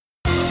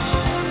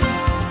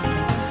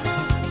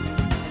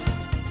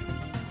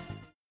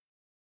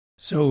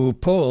So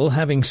Paul,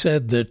 having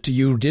said that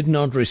you did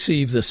not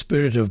receive the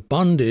spirit of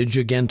bondage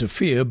again to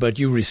fear, but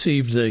you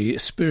received the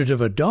spirit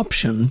of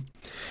adoption,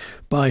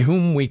 by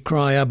whom we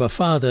cry, Abba,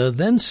 Father,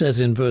 then says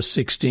in verse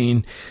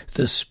 16,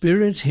 the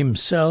Spirit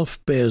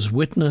himself bears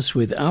witness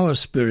with our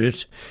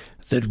spirit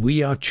that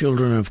we are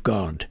children of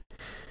God.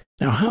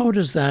 Now, how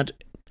does that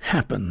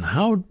happen?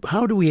 How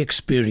do we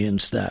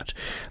experience that?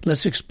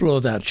 Let's explore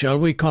that, shall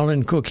we?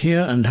 Colin Cook here,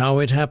 and how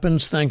it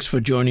happens. Thanks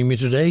for joining me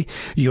today.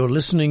 You're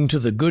listening to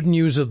the good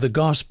news of the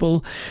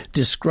gospel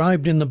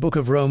described in the book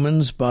of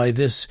Romans by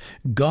this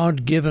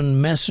God-given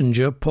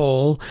messenger,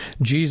 Paul.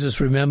 Jesus,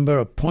 remember,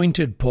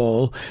 appointed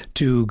Paul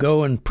to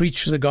go and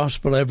preach the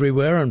gospel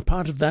everywhere, and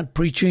part of that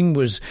preaching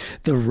was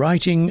the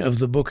writing of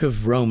the book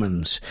of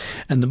Romans.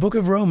 And the book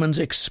of Romans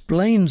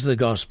explains the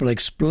gospel,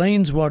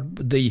 explains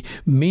what the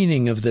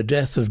meaning of the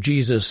death of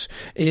Jesus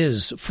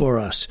is for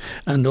us,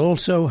 and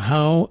also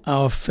how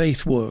our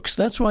faith works.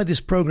 That's why this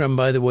program,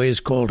 by the way,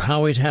 is called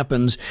How It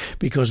Happens,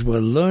 because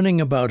we're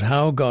learning about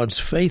how God's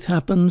faith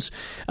happens.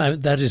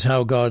 That is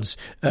how God's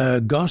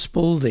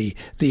gospel, the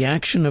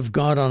action of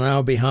God on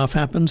our behalf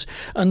happens,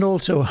 and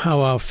also how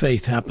our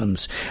faith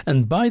happens.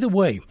 And by the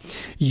way,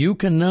 you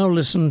can now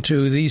listen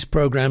to these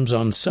programs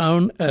on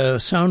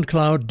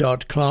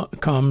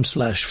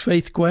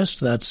soundcloud.com/faithquest.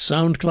 That's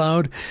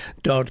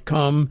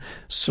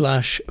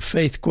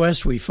soundcloud.com/faithquest.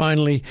 We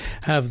finally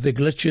have the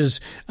glitches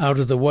out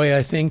of the way,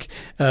 I think.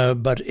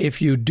 But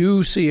if you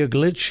do see a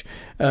glitch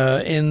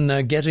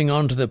in getting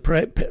onto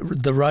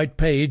the right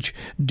page,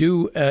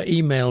 do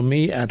email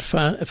me at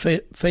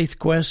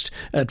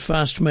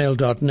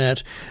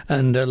faithquest@fastmail.net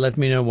and let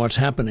me know what's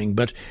happening.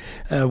 But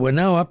we're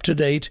now up to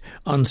date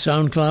on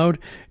SoundCloud.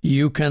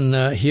 You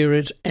can hear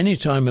it any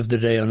time of the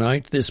day or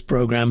night, this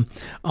program,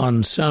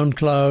 on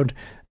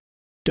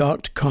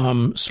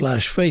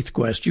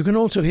soundcloud.com/faithquest. You can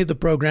also hear the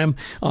program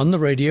on the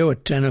radio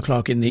at 10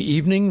 o'clock in the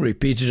evening,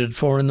 repeated at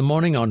 4 in the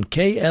morning on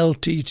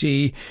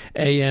KLTT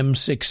AM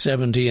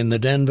 670 in the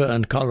Denver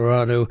and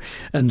Colorado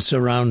and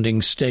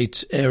surrounding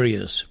states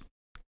areas.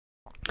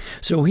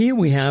 So here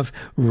we have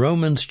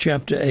Romans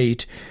chapter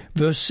 8,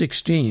 verse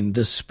 16.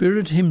 The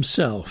Spirit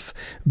himself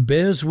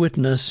bears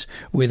witness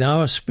with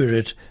our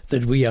spirit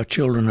that we are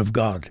children of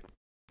God.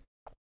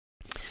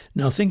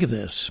 Now think of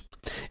this.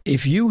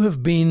 If you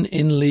have been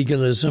in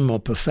legalism or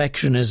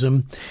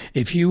perfectionism,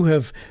 if you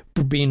have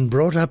been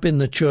brought up in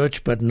the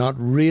church but not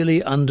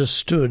really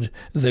understood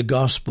the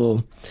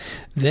gospel,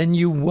 then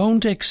you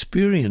won't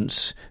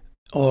experience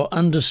or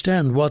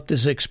understand what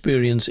this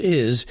experience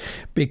is,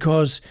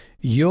 because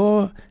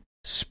your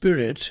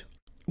spirit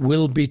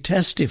will be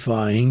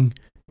testifying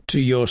to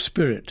your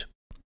spirit.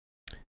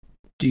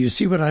 Do you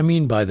see what I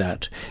mean by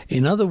that?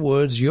 In other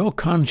words, your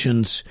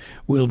conscience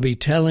will be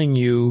telling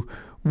you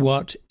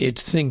what it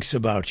thinks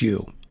about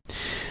you.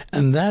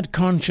 And that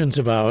conscience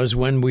of ours,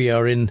 when we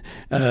are in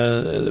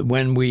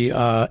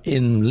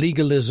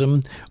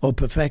legalism or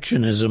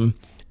perfectionism,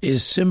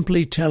 is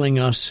simply telling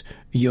us,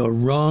 you're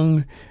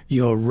wrong,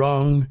 you're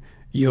wrong,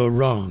 you're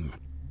wrong.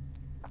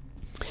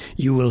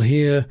 You will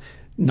hear,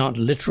 not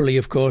literally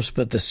of course,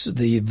 but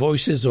the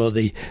voices or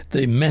the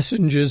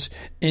messengers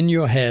in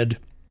your head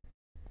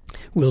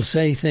will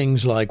say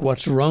things like,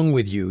 what's wrong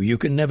with you? You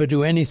can never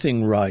do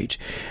anything right.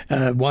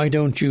 Why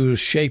don't you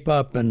shape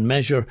up and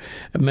measure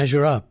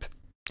up?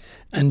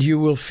 And you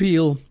will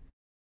feel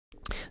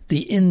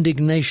the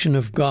indignation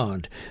of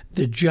God,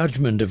 the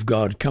judgment of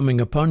God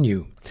coming upon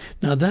you.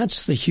 Now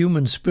that's the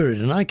human spirit,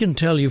 and I can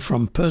tell you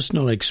from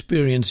personal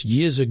experience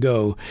years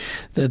ago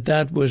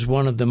that was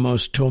one of the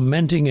most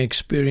tormenting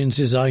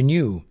experiences I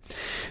knew.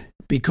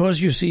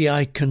 Because, you see,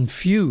 I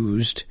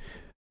confused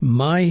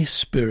my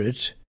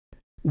spirit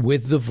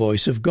with the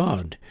voice of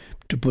God.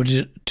 To put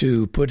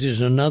it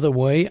another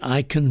way,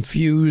 I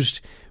confused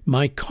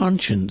my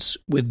conscience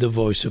with the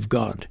voice of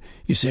God.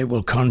 You say,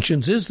 well,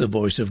 conscience is the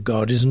voice of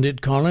God, isn't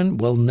it, Colin?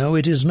 Well, no,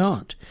 it is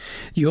not.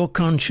 Your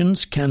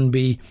conscience can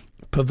be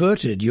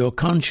perverted. Your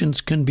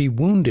conscience can be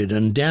wounded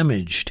and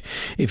damaged.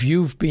 If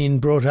you've been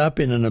brought up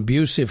in an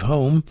abusive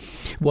home,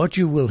 what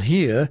you will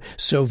hear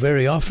so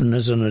very often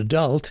as an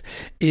adult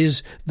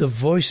is the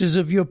voices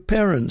of your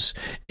parents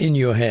in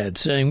your head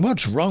saying,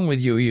 what's wrong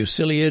with you, you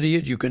silly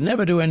idiot? You can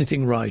never do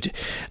anything right.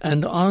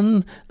 And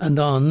on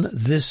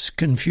this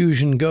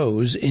confusion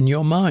goes in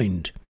your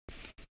mind.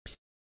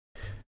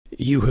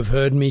 You have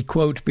heard me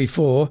quote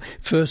before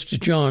 1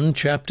 John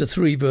chapter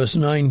 3 verse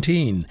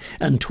 19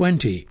 and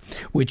 20,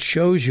 which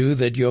shows you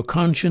that your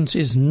conscience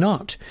is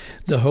not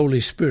the Holy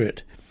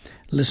Spirit.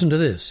 Listen to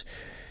this.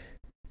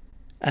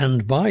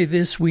 And by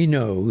this we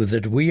know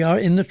that we are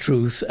in the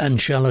truth, and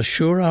shall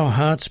assure our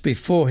hearts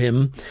before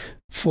him.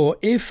 For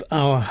if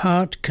our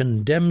heart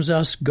condemns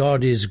us,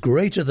 God is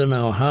greater than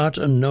our heart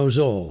and knows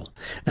all.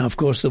 Now, of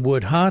course, the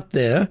word heart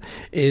there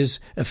is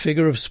a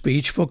figure of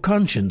speech for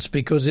conscience,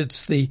 because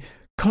it's the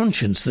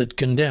conscience that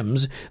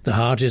condemns. The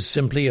heart is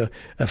simply a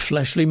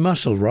fleshly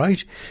muscle,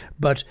 right?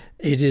 But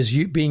it is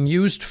being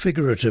used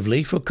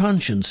figuratively for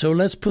conscience. So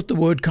let's put the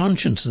word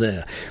conscience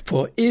there.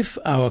 For if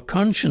our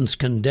conscience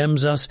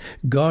condemns us,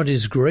 God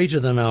is greater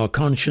than our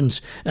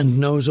conscience and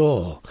knows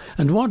all.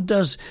 And what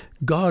does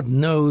God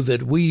know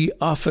that we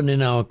often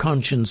in our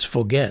conscience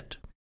forget?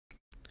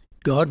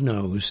 God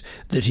knows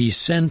that he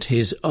sent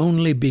his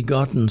only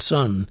begotten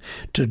Son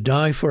to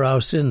die for our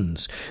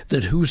sins,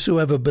 that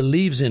whosoever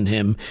believes in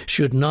him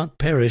should not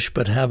perish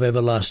but have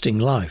everlasting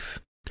life.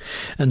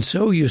 And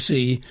so, you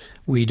see,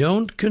 we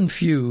don't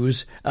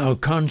confuse our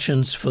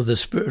conscience for the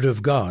Spirit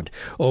of God,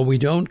 or we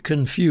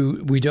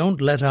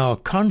don't let our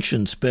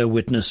conscience bear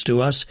witness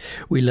to us,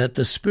 we let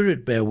the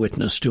Spirit bear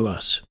witness to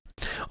us.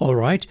 All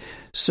right,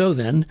 so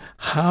then,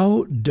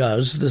 how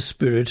does the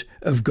Spirit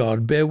of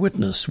God bear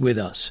witness with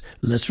us?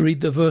 Let's read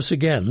the verse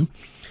again.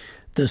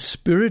 The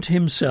Spirit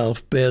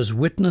himself bears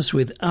witness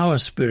with our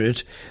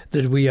spirit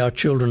that we are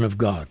children of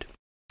God.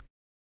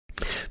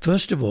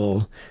 First of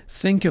all,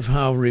 think of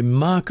how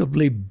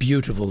remarkably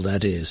beautiful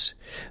that is.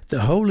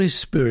 The Holy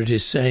Spirit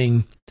is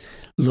saying,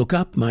 look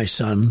up, my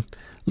son,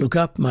 look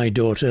up, my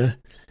daughter,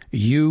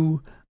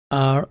 you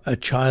are a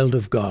child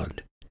of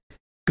God.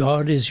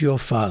 God is your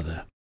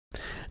Father.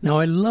 Now,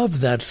 I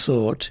love that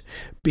thought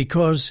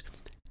because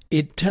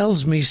it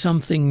tells me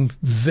something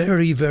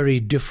very, very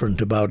different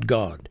about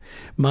God.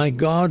 My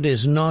God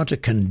is not a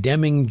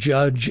condemning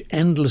judge,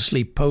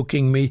 endlessly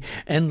poking me,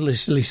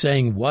 endlessly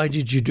saying, why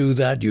did you do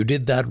that? You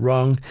did that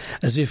wrong,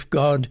 as if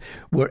God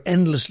were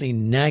endlessly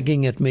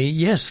nagging at me.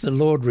 Yes, the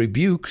Lord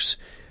rebukes,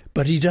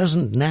 but he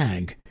doesn't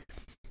nag.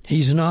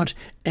 He's not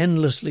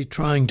endlessly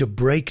trying to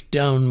break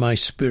down my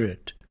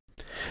spirit.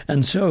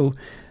 And so,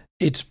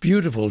 it's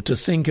beautiful to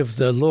think of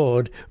the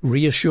Lord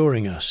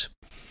reassuring us.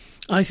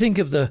 I think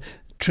of the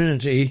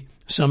Trinity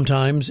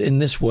sometimes in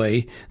this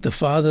way, the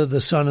Father, the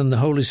Son, and the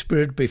Holy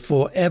Spirit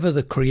before ever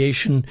the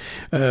creation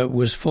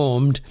was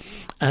formed,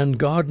 and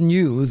God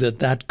knew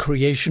that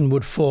creation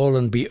would fall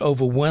and be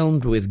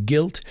overwhelmed with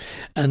guilt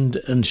and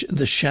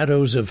the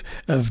shadows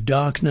of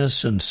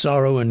darkness and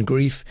sorrow and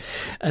grief.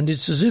 And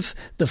it's as if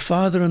the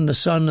Father and the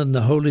Son and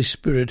the Holy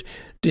Spirit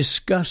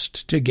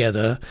discussed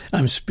together,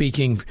 I'm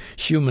speaking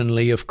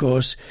humanly, of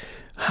course,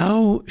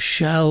 how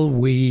shall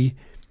we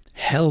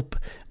help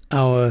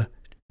our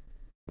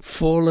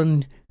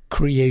fallen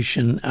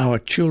creation, our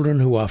children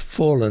who are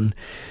fallen,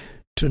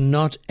 to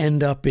not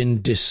end up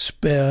in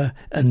despair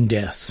and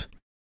death.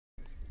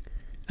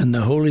 And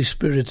the Holy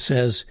Spirit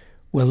says,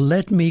 well,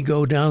 let me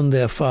go down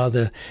there,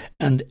 Father,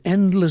 and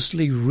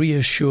endlessly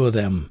reassure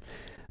them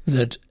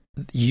that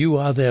you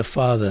are their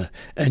Father,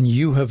 and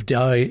you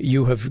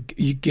have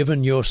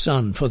given your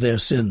Son for their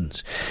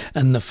sins.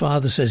 And the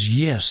Father says,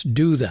 yes,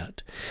 do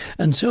that.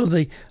 And so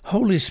the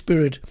Holy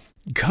Spirit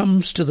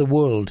comes to the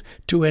world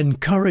to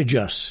encourage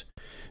us,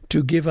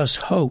 to give us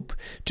hope,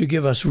 to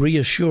give us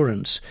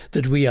reassurance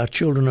that we are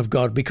children of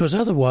God, because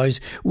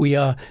otherwise we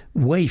are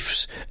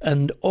waifs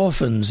and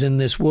orphans in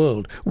this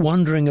world,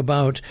 wandering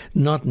about,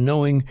 not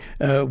knowing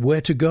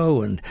where to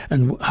go and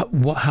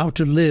how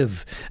to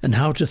live and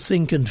how to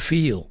think and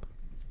feel.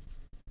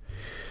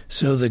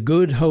 So the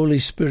good Holy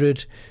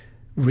Spirit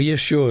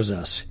reassures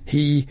us.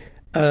 He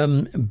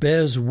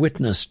bears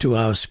witness to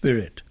our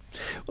spirit.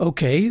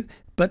 Okay,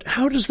 but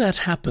how does that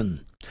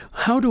happen?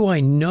 How do I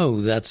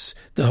know that's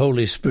the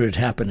Holy Spirit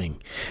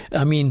happening?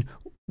 I mean,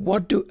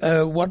 what do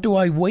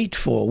I wait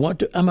for?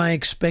 What am I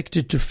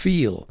expected to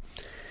feel?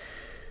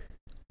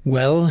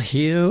 Well,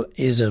 here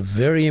is a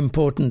very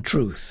important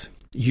truth.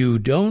 You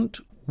don't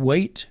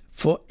wait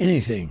for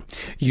anything.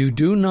 You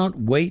do not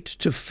wait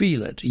to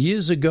feel it.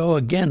 Years ago,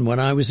 again, when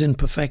I was in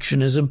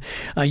perfectionism,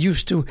 I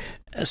used to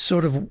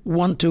sort of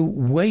want to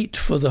wait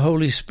for the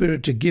Holy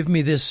Spirit to give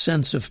me this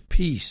sense of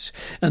peace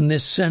and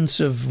this sense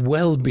of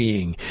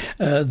well-being,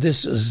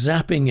 this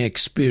zapping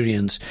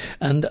experience.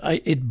 And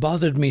it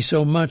bothered me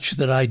so much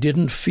that I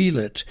didn't feel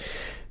it.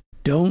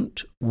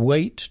 Don't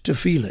wait to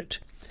feel it.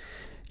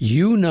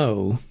 You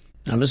know,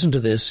 now listen to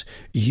this,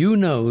 you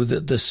know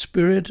that the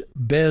Spirit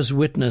bears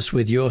witness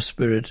with your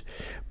spirit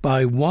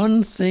by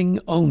one thing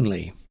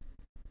only,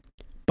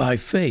 by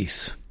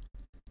faith.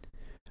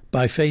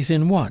 By faith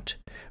in what?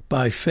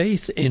 By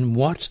faith in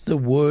what the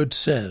Word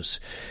says,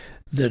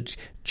 that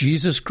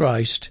Jesus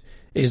Christ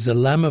is the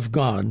Lamb of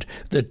God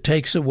that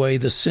takes away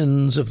the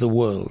sins of the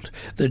world,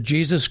 that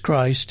Jesus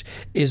Christ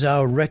is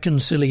our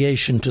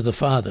reconciliation to the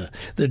Father,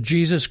 that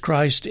Jesus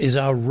Christ is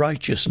our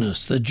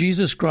righteousness, that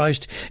Jesus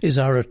Christ is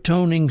our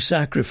atoning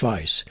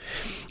sacrifice.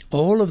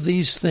 All of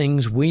these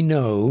things we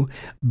know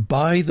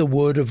by the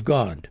Word of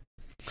God.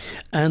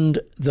 And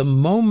the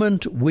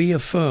moment we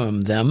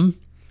affirm them,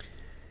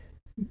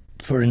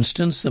 for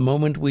instance, the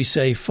moment we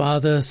say,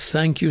 Father,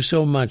 thank you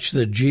so much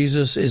that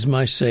Jesus is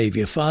my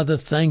Savior. Father,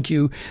 thank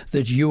you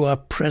that you are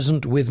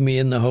present with me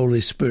in the Holy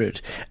Spirit.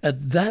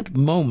 At that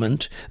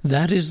moment,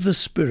 that is the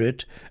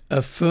Spirit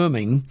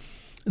affirming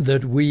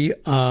that we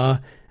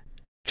are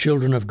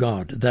children of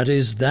God. That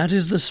is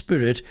the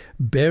Spirit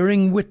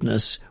bearing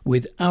witness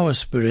with our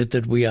spirit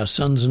that we are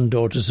sons and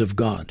daughters of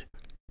God.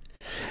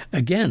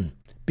 Again,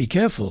 be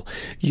careful.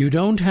 You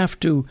don't have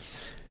to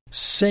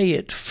say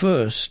it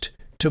first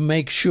to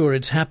make sure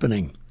it's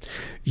happening.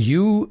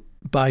 You,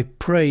 by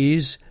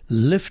praise,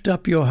 lift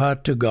up your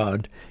heart to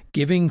God,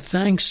 giving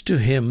thanks to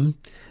Him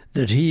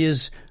that He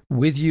is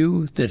with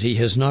you, that He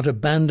has not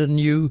abandoned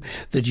you,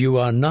 that you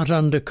are not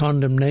under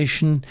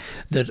condemnation,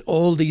 that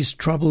all these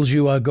troubles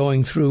you are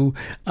going through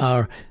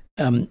are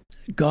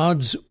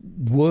God's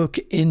work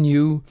in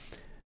you,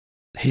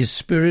 His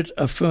Spirit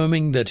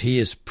affirming that He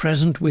is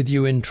present with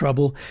you in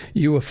trouble.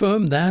 You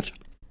affirm that,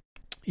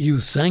 you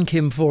thank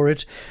Him for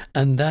it,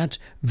 and that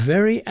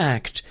very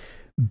act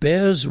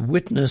bears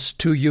witness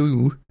to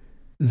you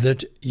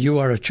that you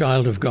are a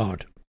child of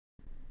God.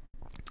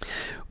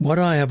 What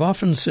I have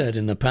often said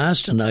in the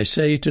past, and I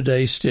say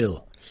today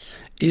still,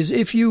 is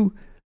if you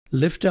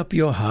lift up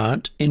your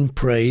heart in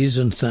praise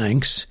and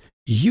thanks,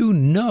 you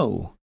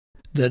know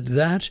that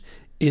that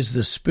is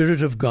the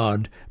Spirit of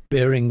God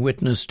bearing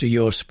witness to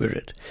your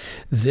spirit.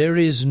 There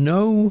is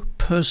no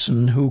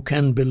person who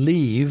can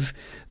believe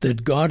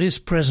that God is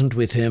present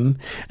with him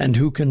and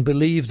who can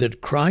believe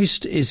that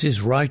Christ is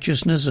his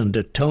righteousness and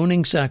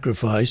atoning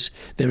sacrifice.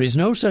 There is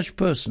no such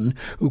person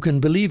who can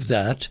believe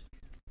that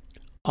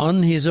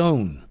on his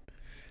own,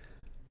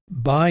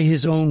 by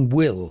his own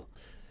will,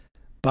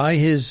 by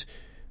his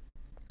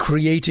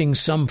creating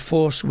some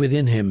force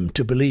within him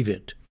to believe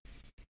it.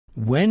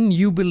 When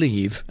you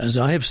believe, as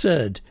I have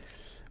said,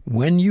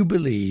 when you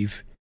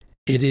believe,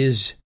 it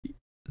is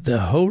the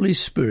Holy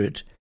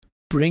Spirit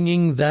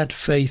bringing that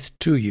faith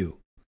to you.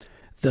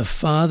 The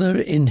Father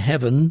in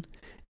heaven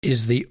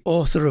is the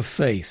author of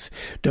faith.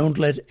 Don't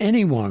let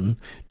anyone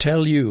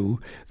tell you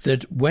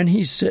that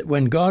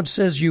when God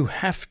says you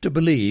have to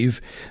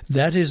believe,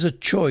 that is a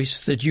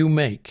choice that you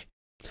make.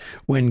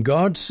 When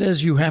God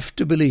says you have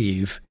to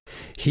believe,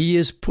 he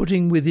is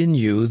putting within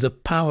you the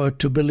power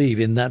to believe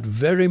in that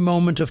very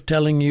moment of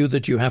telling you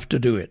that you have to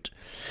do it.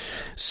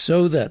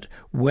 So that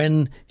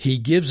when he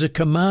gives a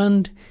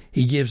command,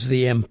 he gives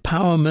the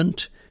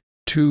empowerment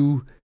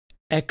to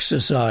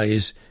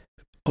exercise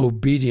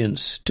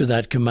obedience to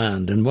that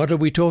command. And what are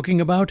we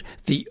talking about?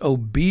 The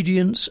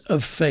obedience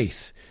of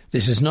faith.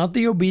 This is not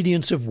the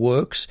obedience of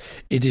works.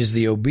 It is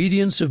the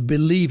obedience of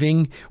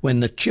believing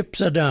when the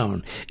chips are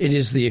down. It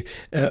is the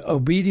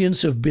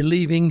obedience of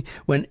believing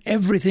when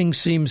everything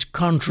seems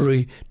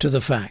contrary to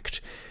the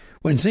fact.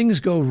 When things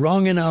go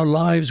wrong in our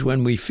lives,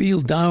 when we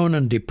feel down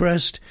and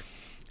depressed,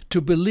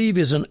 to believe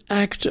is an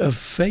act of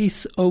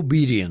faith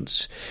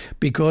obedience,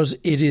 because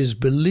it is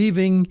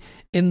believing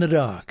in the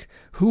dark.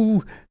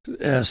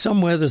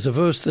 Somewhere there's a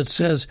verse that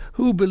says,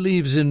 "Who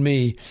believes in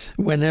me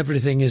when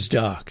everything is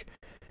dark?"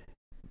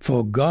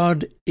 For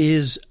God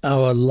is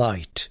our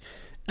light,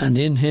 and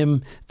in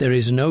him there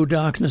is no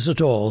darkness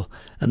at all,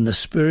 and the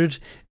Spirit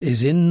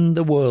is in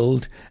the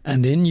world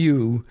and in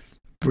you,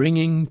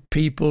 bringing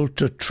people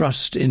to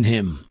trust in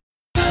him.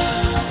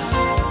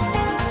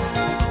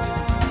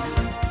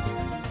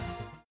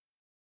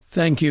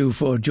 Thank you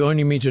for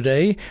joining me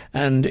today,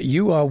 and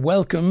you are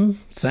welcome,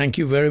 thank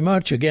you very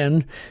much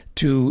again,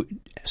 to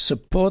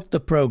support the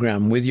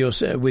program with your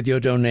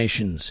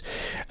donations.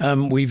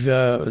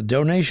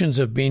 Donations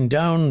have been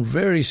down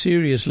very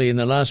seriously in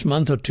the last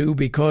month or two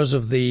because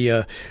of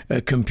the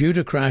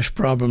computer crash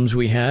problems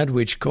we had,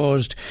 which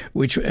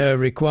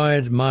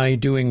required my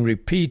doing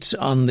repeats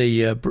on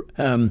the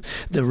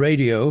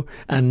radio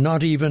and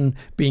not even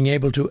being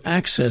able to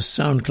access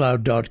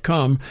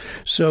SoundCloud.com.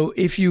 So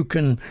if you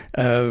can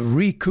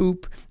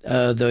recoup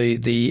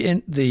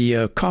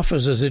the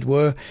coffers, as it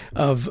were,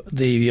 of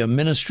the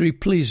ministry,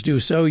 please do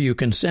so. You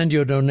can send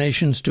your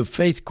donations to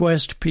Faith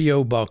Quest,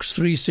 P.O. Box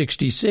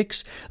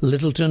 366,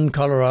 Littleton,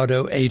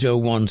 Colorado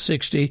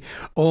 80160,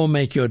 or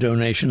make your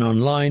donation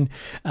online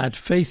at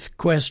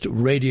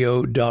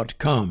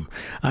faithquestradio.com.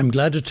 I'm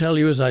glad to tell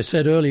you, as I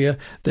said earlier,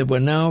 that we're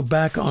now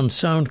back on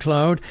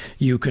SoundCloud.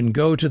 You can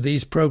go to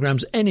these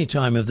programs any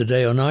time of the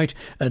day or night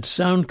at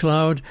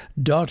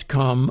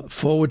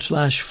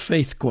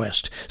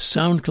soundcloud.com/faithquest.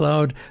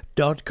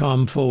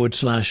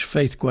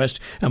 soundcloud.com/faithquest,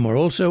 and we're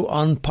also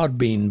on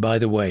Podbean, by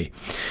the way.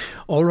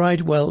 All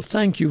right, well,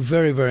 thank you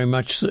very, very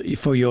much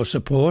for your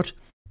support.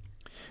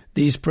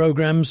 These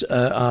programs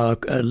are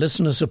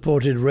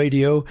listener-supported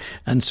radio,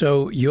 and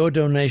so your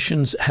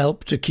donations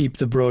help to keep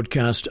the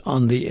broadcast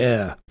on the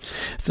air.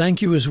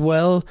 Thank you as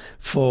well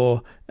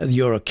for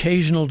your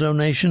occasional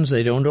donations.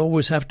 They don't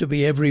always have to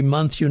be every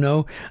month, you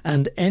know,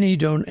 and any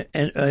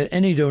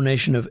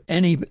donation of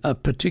any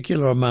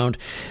particular amount,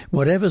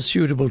 whatever's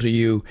suitable to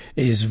you,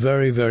 is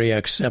very, very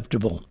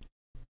acceptable.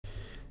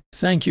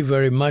 Thank you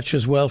very much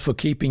as well for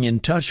keeping in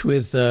touch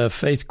with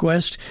Faith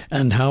Quest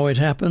and How It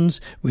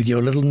Happens with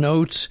your little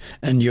notes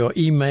and your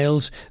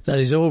emails. That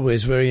is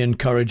always very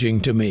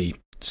encouraging to me.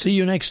 See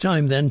you next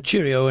time then.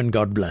 Cheerio and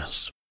God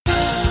bless.